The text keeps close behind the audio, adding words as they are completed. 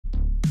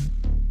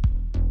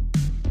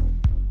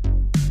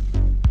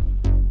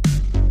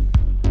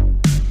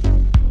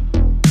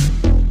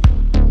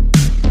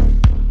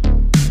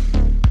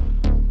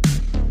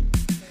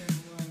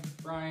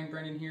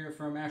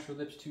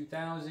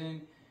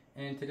2000,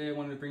 and today I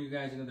wanted to bring you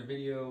guys another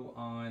video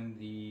on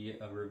the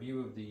review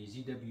of the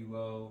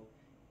ZWO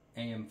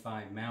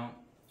AM5 mount.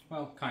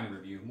 Well, kind of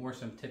review, more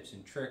some tips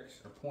and tricks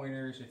or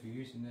pointers if you're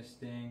using this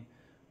thing,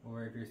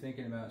 or if you're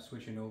thinking about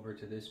switching over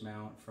to this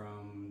mount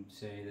from,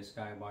 say, the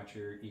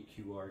Skywatcher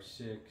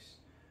EQR6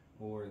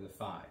 or the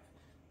 5.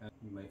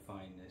 You might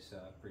find this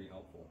pretty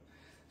helpful.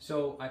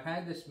 So I've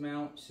had this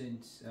mount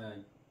since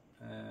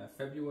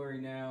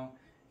February now,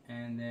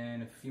 and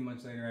then a few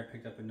months later I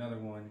picked up another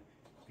one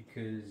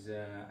because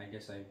I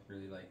guess I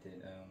really liked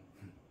it.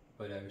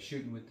 But I was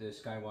shooting with the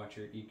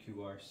Skywatcher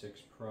EQR6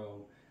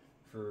 Pro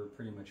for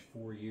pretty much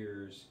 4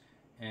 years,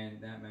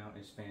 and that mount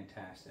is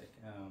fantastic.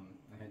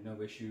 I had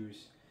no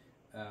issues.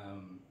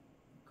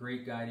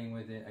 Great guiding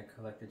with it. I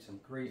collected some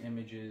great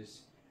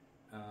images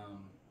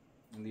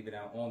and leave it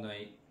out all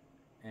night,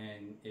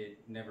 and it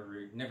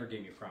never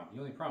gave me a problem.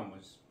 The only problem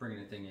was bringing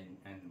the thing in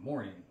the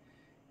morning.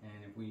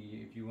 And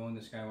if you own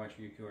the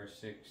Skywatcher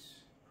EQR6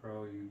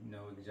 Pro, you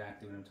know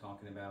exactly what I'm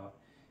talking about.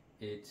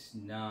 It's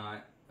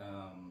not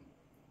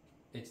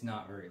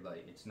very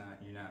light. It's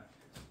not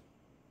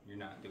you're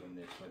not doing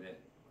this with it.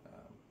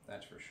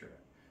 That's for sure.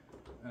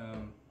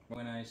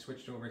 When I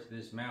switched over to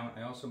this mount,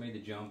 I also made the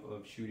jump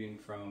of shooting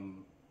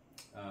from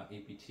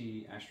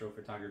APT,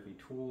 Astrophotography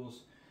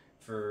Tools,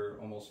 for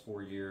almost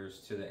 4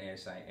 years to the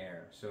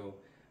ASIair. So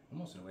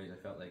almost in ways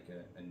I felt like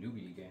a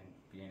newbie again,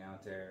 being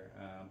out there.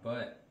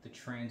 But the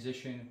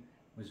transition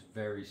was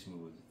very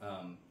smooth.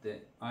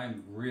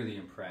 I'm really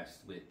impressed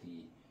with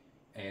the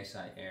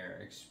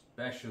ASIair,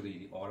 especially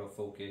the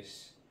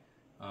autofocus.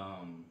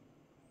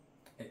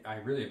 I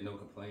really have no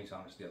complaints,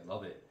 honestly. I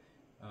love it.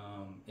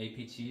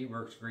 APT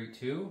works great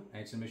too. I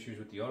had some issues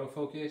with the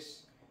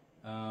autofocus.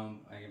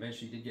 I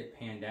eventually did get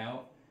panned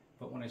out,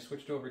 but when I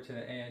switched over to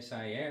the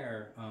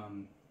ASIair,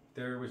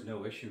 there was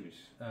no issues.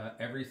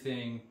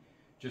 Everything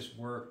just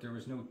worked. There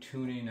was no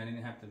tuning. I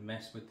didn't have to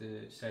mess with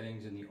the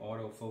settings in the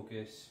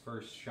autofocus.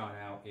 First shot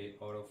out, it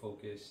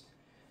autofocused.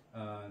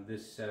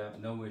 This setup,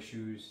 no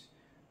issues.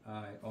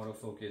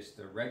 Autofocused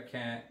the Red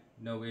Cat,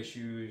 no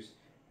issues.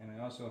 And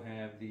I also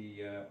have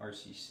the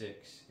RC6.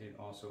 It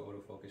also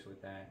autofocused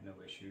with that, no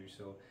issues.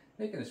 So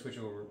making the switch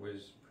over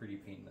was pretty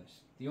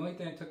painless. The only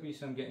thing that took me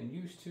some getting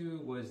used to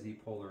was the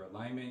polar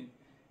alignment.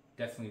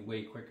 Definitely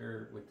way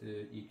quicker with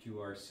the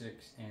EQR6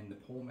 and the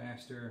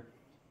PoleMaster.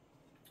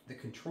 The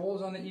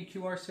controls on the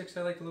EQR6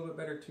 I liked a little bit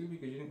better too,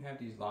 because you didn't have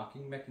these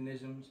locking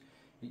mechanisms.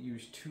 It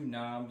used 2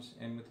 knobs,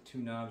 and with the 2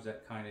 knobs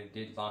that kind of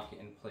did lock it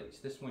in place.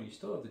 This one you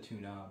still have the 2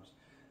 knobs.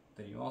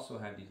 Then you also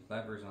have these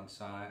levers on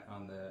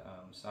the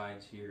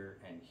sides here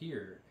and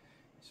here.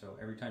 So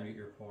every time you get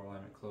your polar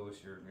alignment close,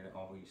 you're going to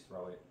always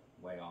throw it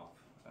way off,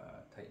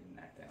 tighten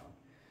that down.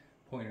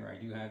 Pointer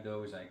I do have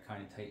though is I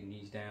kind of tighten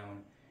these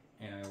down,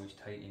 and I always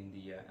tighten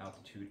the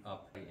altitude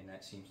up, and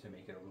that seems to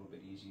make it a little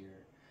bit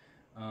easier.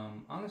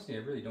 Honestly, I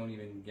really don't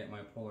even get my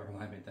polar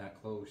alignment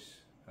that close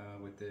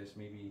with this.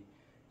 Maybe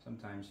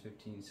sometimes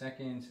 15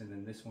 seconds, and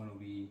then this one will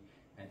be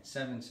at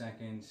 7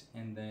 seconds,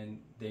 and then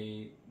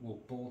they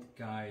will both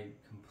guide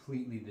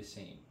completely the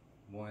same.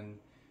 One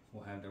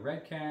will have the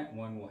Red Cat,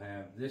 one will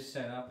have this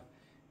setup.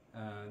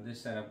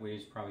 This setup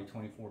weighs probably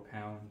 24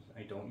 pounds.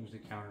 I don't use the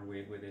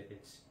counterweight with it.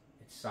 It's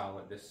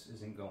solid. This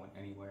isn't going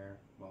anywhere.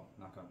 Well,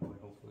 knock on wood,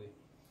 hopefully.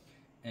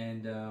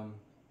 And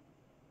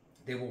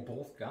they will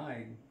both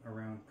guide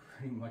around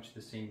pretty much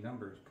the same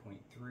numbers.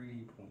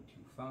 0.3,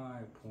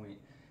 0.25,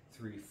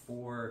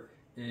 0.34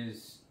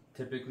 is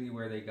typically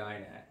where they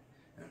guide at.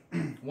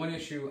 One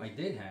issue I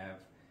did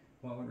have,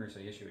 well, I wouldn't really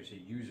say issue, it's a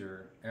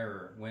user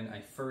error. When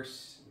I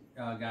first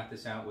got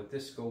this out with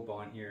this scope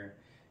on here,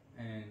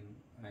 and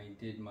I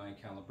did my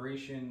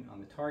calibration on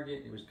the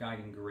target, it was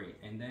guiding great.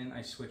 And then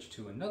I switched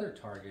to another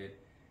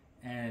target,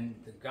 and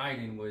the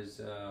guiding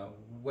was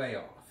way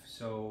off.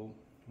 So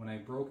when I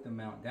broke the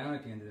mount down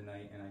at the end of the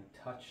night and I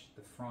touched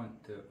the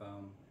front to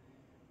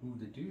move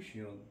the dew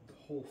shield, the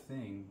whole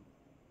thing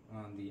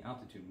on the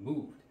altitude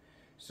moved.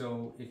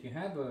 So if you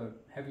have a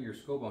heavier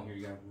scope on here,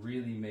 you gotta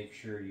really make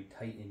sure you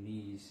tighten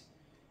these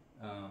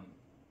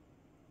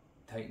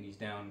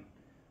down,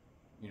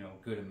 you know,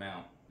 good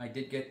amount. I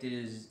did get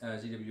this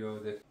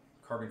ZWO, the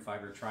carbon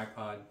fiber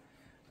tripod.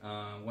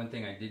 One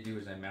thing I did do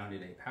is I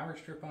mounted a power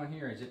strip on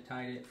here. I zip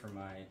tied it for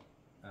my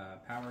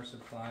power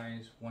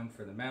supplies, one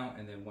for the mount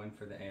and then one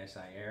for the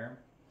ASIair.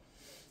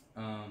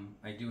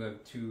 I do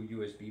have 2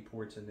 USB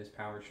ports in this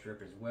power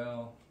strip as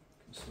well.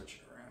 Switch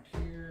it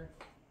around here,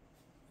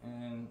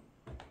 and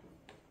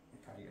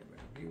probably get a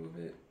better view of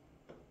it.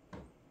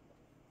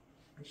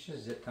 It's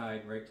just zip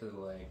tied right to the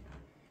leg.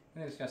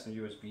 And then it's got some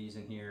USBs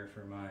in here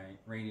for my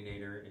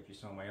raininator, if you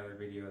saw my other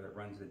video that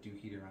runs the dew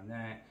heater on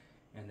that.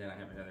 And then I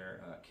have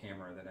another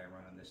camera that I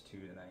run on this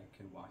too, that I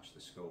can watch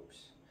the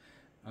scopes.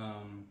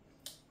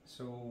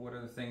 So what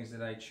are the things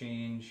that I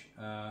change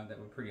that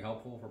were pretty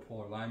helpful for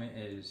polar alignment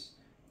is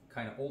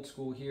kind of old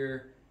school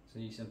here. So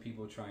you see some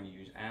people trying to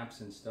use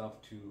apps and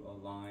stuff to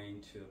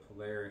align to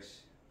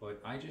Polaris. But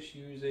I just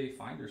use a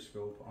finder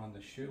scope on the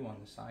shoe on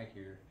the side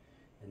here,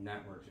 and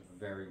that works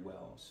very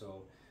well.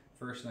 So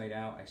first night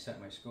out, I set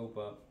my scope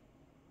up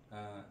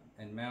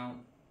and mount,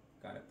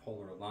 got it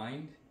polar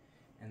aligned,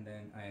 and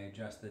then I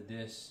adjust the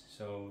disc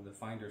so the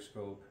finder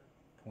scope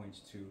points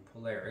to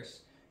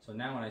Polaris. So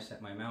now when I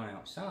set my mount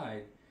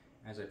outside,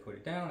 as I put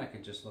it down, I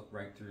can just look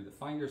right through the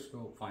finder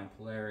scope, find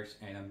Polaris,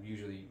 and I'm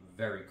usually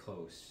very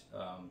close.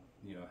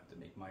 You know, I have to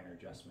make minor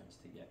adjustments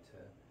to get to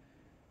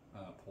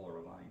polar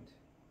aligned.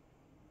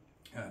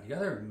 The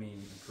other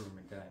main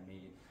improvement that I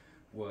made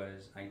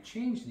was I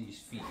changed these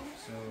feet.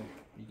 So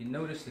you can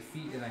notice the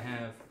feet that I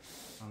have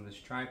on this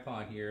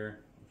tripod here.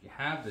 If you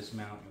have this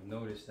mount, you'll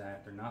notice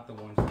that they're not the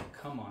ones that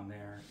come on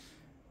there.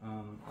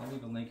 I'll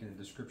leave a link in the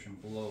description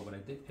below, but I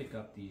did pick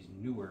up these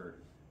newer,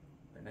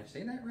 did I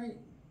say that right?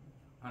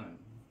 I don't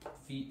know,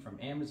 feet from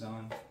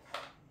Amazon,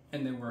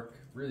 and they work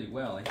really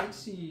well. I did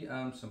see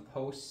some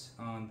posts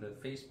on the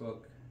Facebook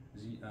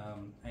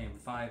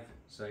AM5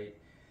 site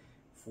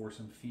for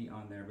some feet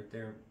on there, but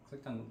they're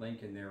clicked on the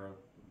link and they're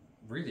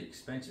really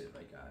expensive,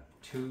 like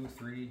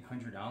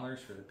 $200–300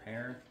 for the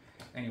pair.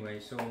 Anyway,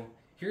 so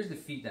here's the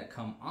feet that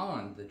come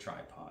on the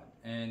tripod,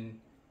 and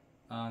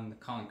on the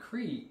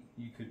concrete,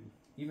 you could,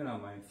 even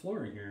on my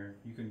floor here,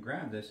 you can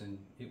grab this and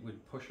it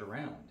would push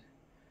around.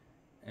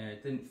 And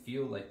it didn't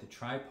feel like the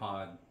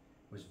tripod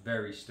was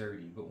very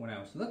sturdy, but when I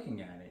was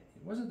looking at it,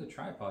 it wasn't the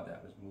tripod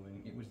that was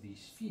moving, it was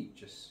these feet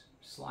just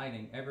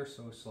sliding ever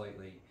so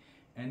slightly.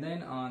 And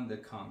then on the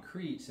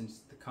concrete, since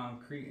the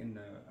concrete in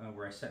the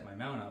where I set my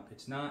mount up,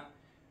 it's not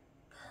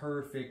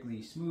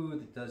perfectly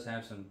smooth, it does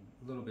have some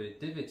little bit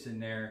of divots in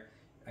there.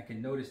 I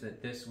could notice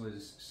that this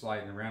was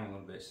sliding around a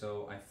little bit,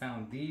 so I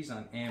found these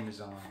on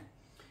Amazon,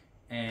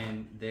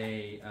 and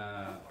they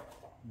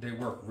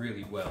work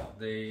really well.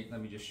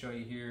 Let me just show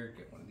you here.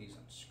 Get one of these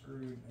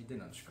unscrewed. I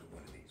did unscrew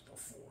one of these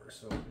before,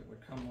 so it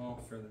would come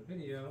off for the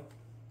video,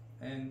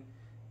 and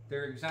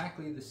they're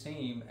exactly the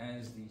same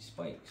as the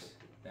spikes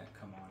that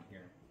come on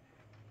here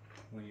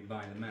when you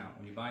buy the mount.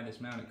 When you buy this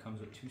mount, it comes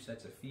with 2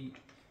 sets of feet.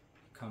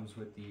 It comes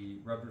with the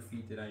rubber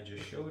feet that I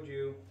just showed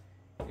you,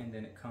 and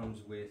then it comes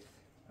with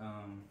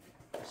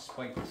a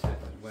spike set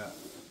as well.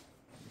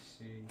 Let me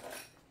see,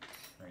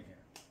 right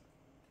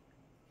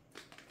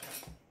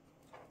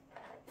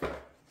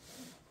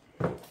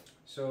here.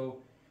 So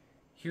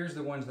here's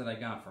the ones that I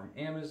got from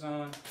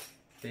Amazon.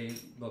 They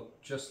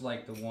look just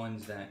like the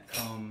ones that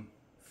come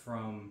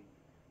from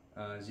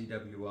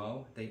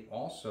ZWO. They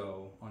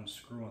also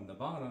unscrew on the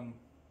bottom,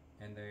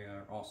 and they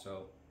are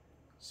also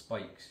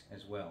spikes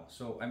as well.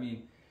 So I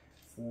mean,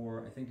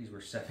 for I think these were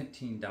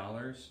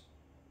 $17.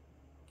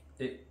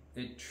 It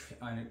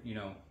you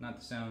know, not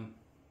to sound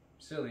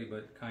silly,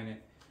 but kind of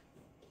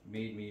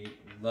made me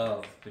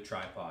love the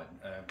tripod.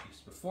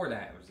 Because before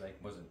that, it was like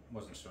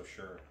wasn't so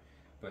sure,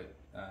 but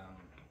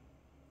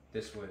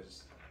this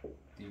was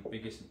the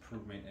biggest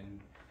improvement, and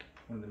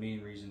one of the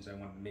main reasons I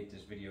wanted to make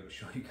this video to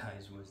show you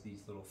guys was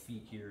these little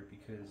feet here,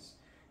 because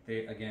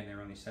they're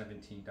only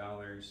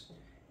 $17,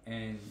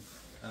 and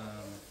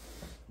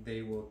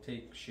they will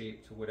take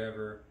shape to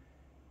whatever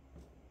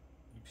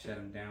you set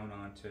them down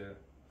onto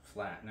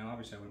flat. Now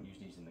obviously I wouldn't use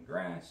these in the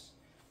grass.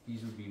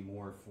 These would be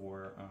more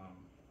for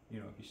you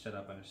know, if you set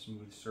up on a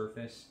smooth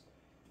surface.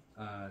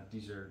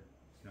 These are,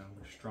 you know,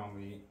 I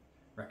strongly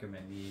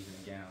recommend these, and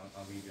again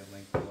I'll leave you a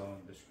link below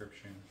in the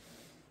description.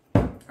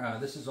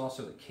 This is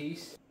also the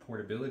case.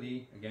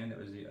 Portability, again, that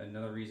was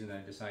another reason that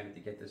I decided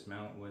to get this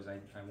mount, was I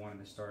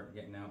wanted to start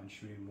getting out and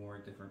shooting more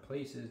at different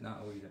places, not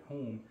always at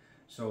home.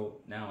 So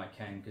now I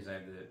can, because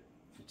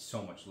it's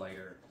so much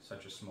lighter,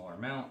 such a smaller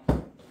mount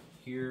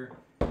here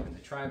in the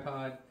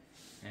tripod,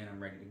 and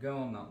I'm ready to go.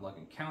 I'm not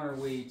lugging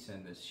counterweights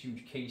and this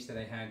huge case that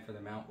I had for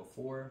the mount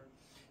before.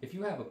 If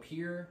you have a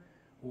pier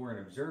or an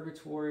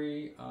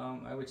observatory,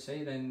 I would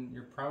say then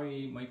you're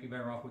probably might be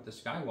better off with the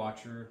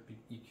Skywatcher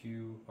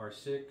EQ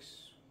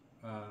R6,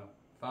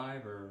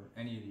 5, or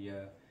any of the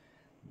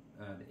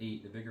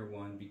 8, the bigger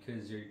one,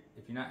 because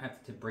if you're not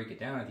have to break it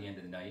down at the end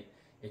of the night,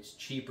 it's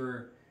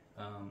cheaper.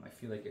 I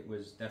feel like it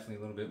was definitely a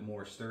little bit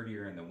more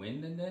sturdier in the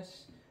wind than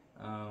this,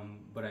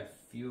 but I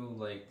feel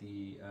like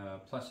the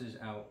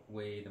pluses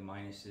outweigh the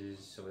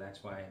minuses, so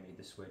that's why I made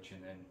the switch.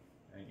 And then,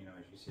 you know,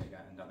 as you see, I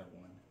got another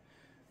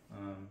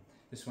one.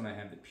 This one I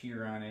have the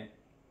pier on it,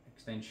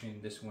 extension.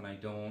 This one I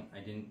don't. I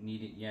didn't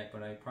need it yet,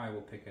 but I probably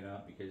will pick it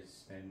up,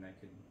 because then I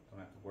don't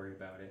have to worry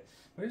about it.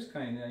 But it's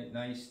kind of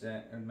nice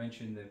that I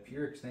mentioned the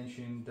pier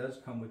extension does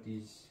come with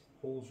these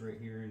holes right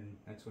here, and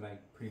that's what I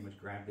pretty much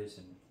grab this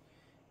and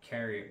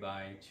carry it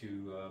by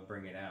to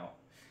bring it out.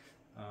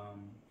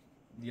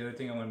 The other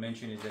thing I want to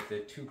mention is that the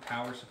 2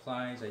 power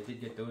supplies, I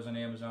did get those on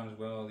Amazon as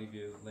well. I'll leave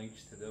you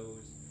links to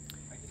those.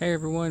 Hey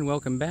everyone,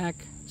 welcome back.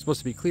 It's supposed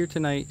to be clear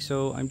tonight,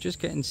 so I'm just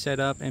getting set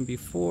up, and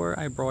before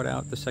I brought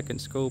out the second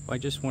scope, I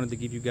just wanted to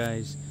give you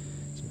guys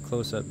some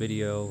close-up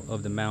video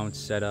of the mounts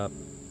set up.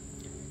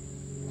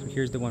 So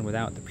here's the one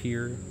without the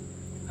pier.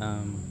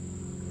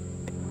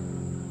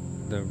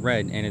 The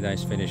red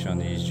anodized finish on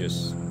these,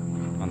 just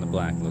on the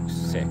black, looks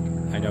sick.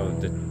 I know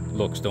the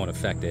looks don't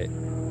affect it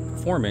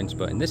performance,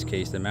 but in this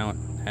case the mount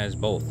has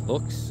both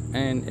looks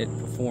and it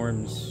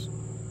performs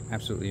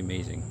absolutely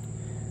amazing.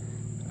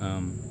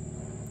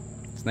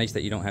 It's nice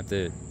that you don't have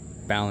to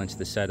balance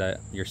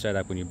your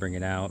setup when you bring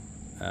it out,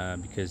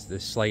 because the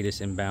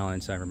slightest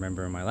imbalance, I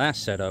remember in my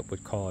last setup,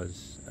 would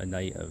cause a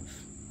night of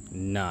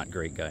not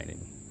great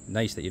guiding.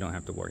 Nice that you don't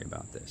have to worry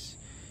about this.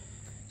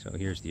 So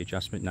here's the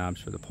adjustment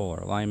knobs for the polar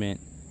alignment.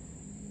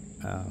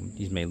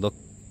 These may look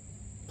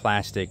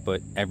plastic,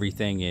 but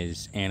everything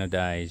is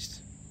anodized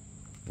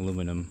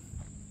aluminum.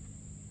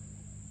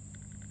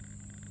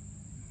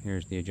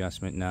 Here's the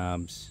adjustment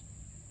knobs.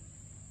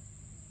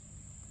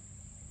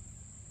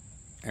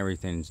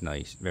 Everything's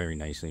nice, very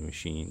nicely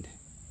machined.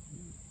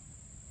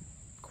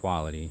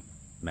 Quality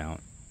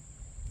mount.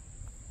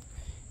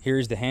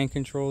 Here's the hand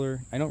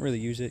controller. I don't really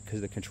use it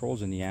because the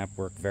controls in the app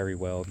work very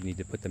well. You need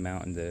to put the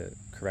mount in the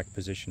correct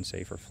position,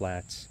 say for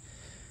flats.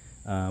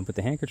 But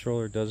the hand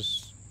controller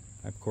does,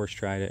 I've of course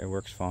tried it, it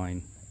works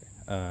fine.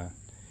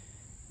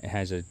 It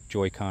has a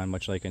Joy-Con,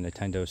 much like a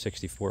Nintendo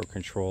 64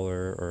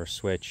 controller or a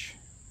Switch,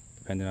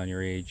 depending on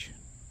your age.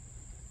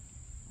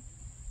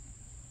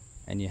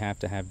 And you have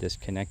to have this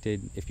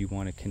connected if you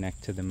want to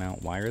connect to the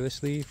mount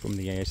wirelessly from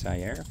the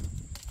ASIair.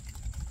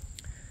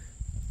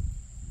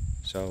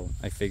 So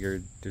I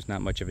figured there's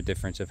not much of a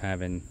difference of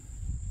having,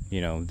 you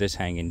know, this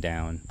hanging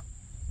down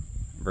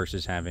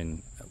versus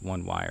having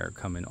one wire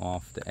coming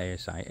off the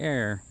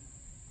ASIair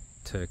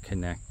to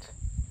connect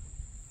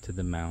to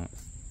the mount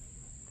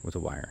with a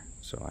wire.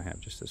 So I have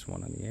just this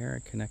one on the air.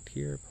 I connect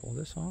here, pull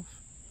this off,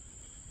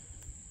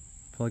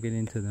 plug it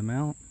into the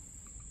mount.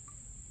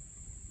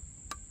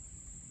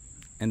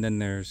 And then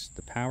there's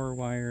the power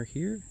wire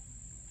here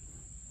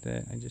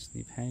that I just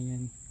leave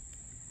hanging,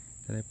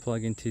 that I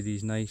plug into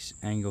these nice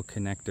angle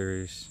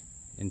connectors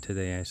into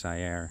the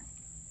ASIair.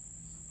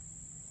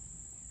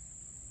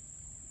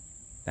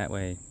 That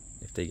way,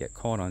 if they get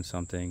caught on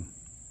something,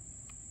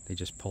 they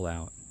just pull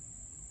out.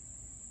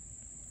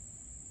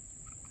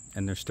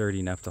 And they're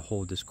sturdy enough to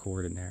hold this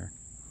cord in there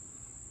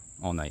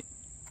all night.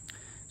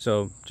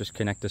 So just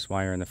connect this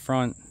wire in the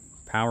front,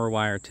 power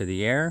wire to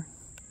the air,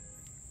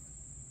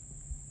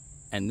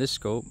 and this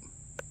scope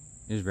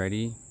is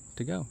ready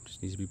to go.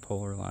 Just needs to be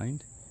polar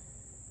aligned,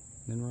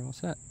 and then we're all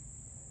set.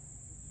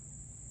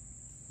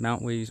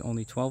 Mount weighs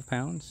only 12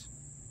 pounds.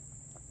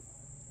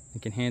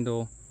 It can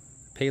handle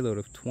a payload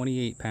of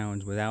 28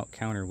 pounds without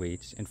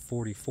counterweights and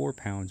 44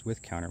 pounds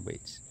with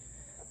counterweights.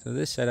 So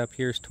this setup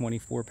here is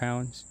 24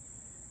 pounds.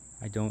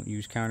 I don't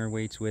use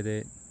counterweights with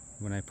it.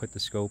 When I put the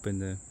scope in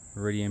the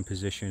meridian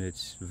position,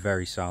 it's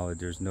very solid.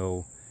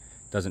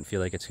 Doesn't feel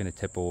like it's going to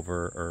tip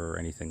over or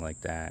anything like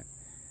that.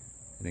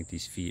 I think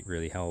these feet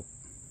really help.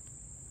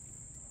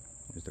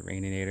 There's the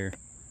Raininator,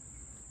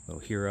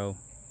 little hero.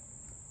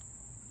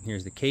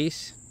 Here's the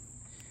case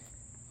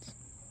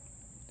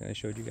that I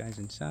showed you guys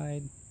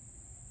inside.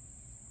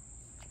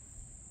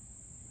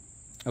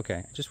 Okay,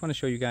 I just want to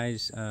show you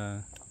guys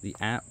the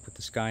app with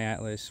the Sky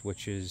Atlas,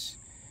 which is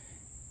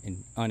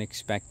an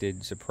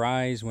unexpected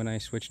surprise when I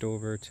switched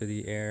over to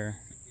the Air,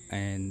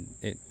 and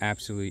it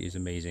absolutely is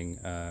amazing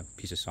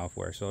piece of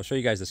software. So I'll show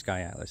you guys the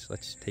Sky Atlas.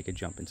 Let's take a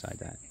jump inside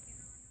that.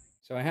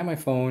 So I have my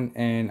phone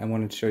and I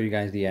wanted to show you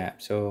guys the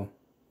app. So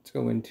let's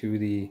go into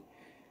the,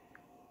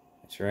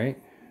 that's right,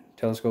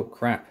 telescope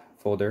crap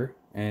folder,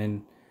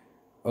 and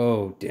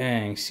oh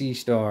dang,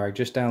 C-Star, I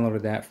just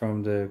downloaded that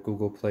from the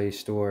Google Play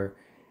Store.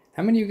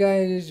 How many of you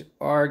guys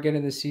are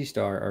getting the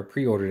C-Star or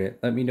pre-ordered it?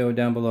 Let me know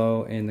down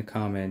below in the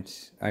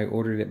comments. I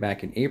ordered it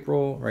back in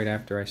April, right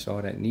after I saw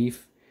it at NEAF.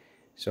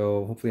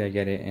 So hopefully I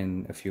get it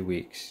in a few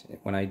weeks.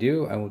 When I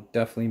do, I will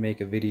definitely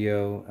make a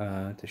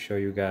video to show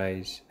you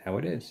guys how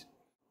it is.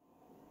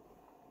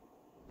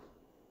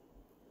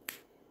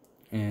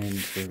 And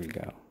here we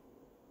go.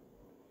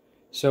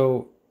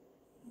 So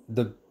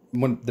the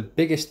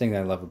biggest thing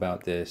that I love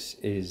about this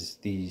is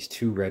these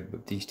two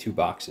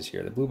boxes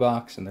here, the blue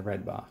box and the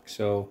red box.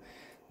 So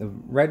the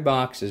red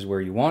box is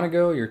where you want to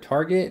go, your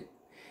target,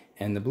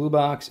 and the blue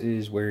box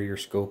is where your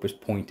scope is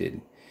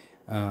pointed.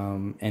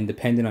 And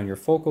depending on your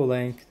focal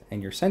length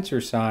and your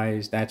sensor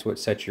size, that's what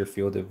sets your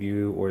field of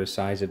view or the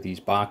size of these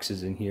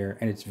boxes in here.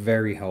 And it's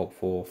very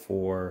helpful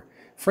for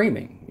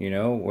framing, you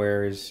know,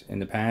 whereas in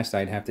the past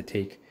I'd have to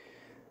take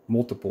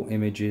multiple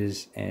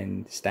images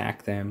and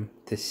stack them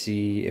to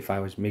see if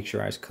make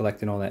sure I was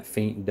collecting all that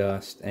faint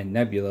dust and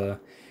nebula.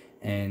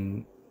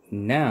 And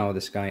now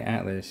the Sky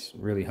Atlas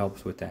really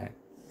helps with that.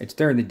 It's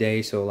during the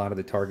day, so a lot of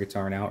the targets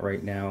aren't out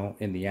right now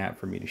in the app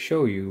for me to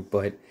show you,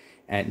 but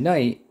at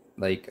night,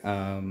 like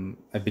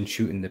I've been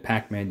shooting the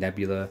Pac-Man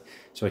nebula,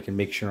 so I can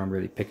make sure I'm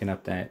really picking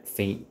up that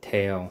faint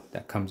tail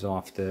that comes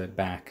off the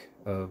back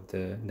of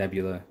the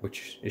nebula,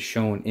 which is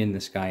shown in the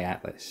Sky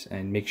Atlas,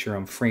 and make sure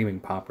I'm framing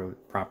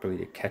properly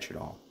to catch it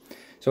all.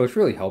 So it's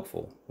really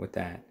helpful with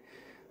that.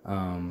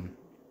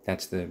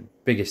 That's the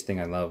biggest thing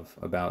I love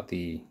about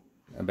the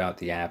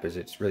app, is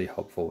it's really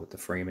helpful with the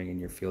framing and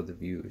your field of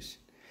views.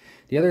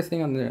 The other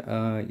thing on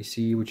the you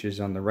see, which is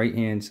on the right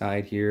hand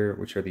side here,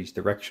 which are these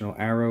directional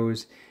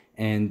arrows,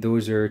 and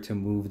those are to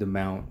move the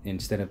mount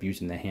instead of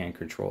using the hand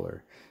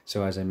controller.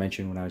 So as I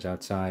mentioned when I was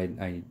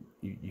outside,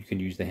 you can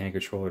use the hand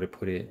controller to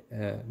put it,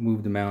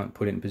 move the mount,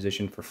 put it in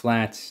position for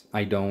flats.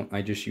 I don't.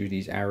 I just use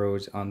these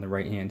arrows on the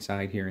right hand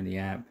side here in the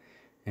app,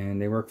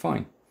 and they work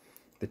fine.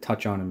 The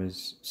touch on them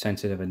is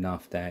sensitive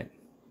enough that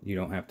you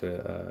don't have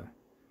to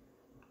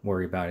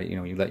worry about it. You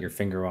know, you let your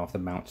finger off, the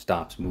mount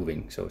stops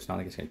moving, so it's not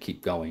like it's going to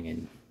keep going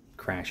and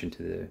crash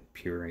into the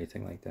pier or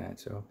anything like that.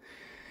 So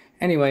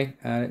anyway,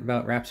 that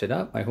about wraps it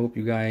up. I hope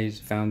you guys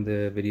found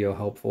the video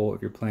helpful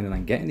if you're planning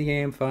on getting the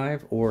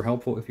AM5, or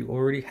helpful if you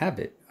already have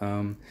it.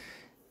 I'm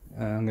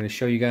going to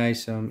show you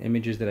guys some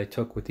images that I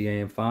took with the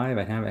AM5.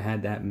 I haven't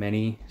had that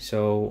many,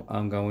 so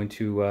I'm going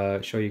to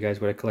show you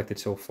guys what I collected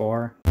so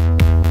far.